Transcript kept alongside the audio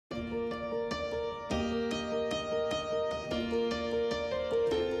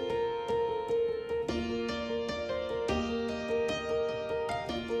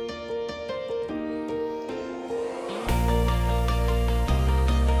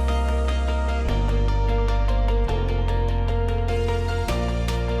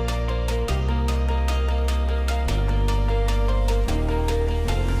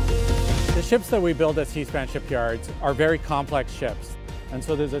ships that we build at Seaspan Shipyards are very complex ships. And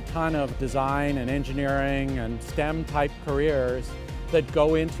so there's a ton of design and engineering and STEM type careers that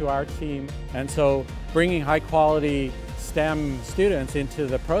go into our team. And so bringing high quality STEM students into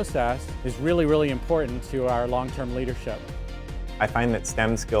the process is really, really important to our long-term leadership. I find that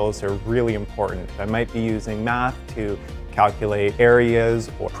STEM skills are really important. I might be using math to calculate areas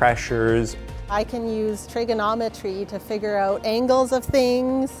or pressures. I can use trigonometry to figure out angles of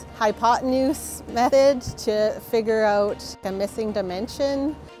things, hypotenuse method to figure out a missing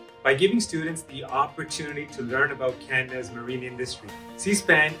dimension. By giving students the opportunity to learn about Canada's marine industry,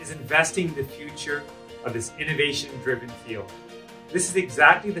 Seaspan is investing in the future of this innovation-driven field. This is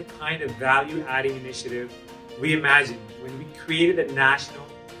exactly the kind of value-adding initiative we imagined when we created a national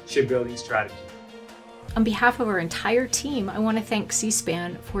shipbuilding strategy. On behalf of our entire team, I want to thank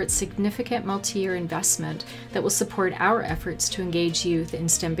Seaspan for its significant multi-year investment that will support our efforts to engage youth in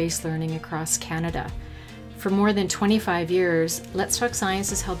STEM-based learning across Canada. For more than 25 years, Let's Talk Science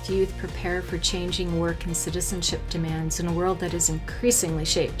has helped youth prepare for changing work and citizenship demands in a world that is increasingly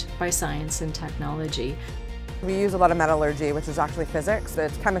shaped by science and technology. We use a lot of metallurgy, which is actually physics,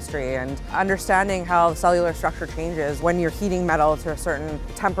 it's chemistry, and understanding how the cellular structure changes when you're heating metal to a certain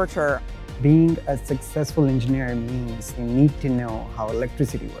temperature. Being a successful engineer means you need to know how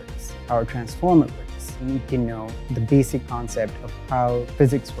electricity works, how a transformer works. You need to know the basic concept of how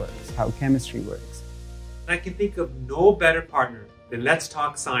physics works, how chemistry works. I can think of no better partner than Let's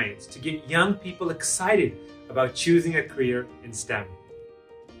Talk Science to get young people excited about choosing a career in STEM.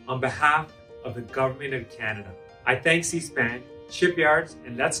 On behalf of the Government of Canada, I thank Seaspan, Shipyards,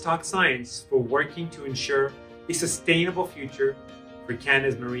 and Let's Talk Science for working to ensure a sustainable future for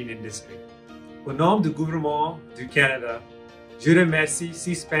Canada's marine industry. Au nom du gouvernement du Canada, je remercie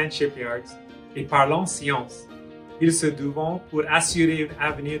Seaspan Shipyards et Parlons Science. Ils se doivent pour assurer un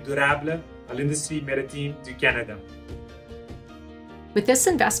avenir durable à l'industrie maritime du Canada. With this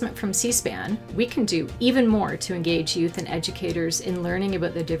investment from Seaspan, we can do even more to engage youth and educators in learning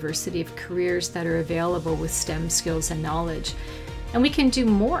about the diversity of careers that are available with STEM skills and knowledge. And we can do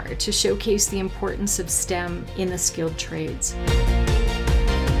more to showcase the importance of STEM in the skilled trades.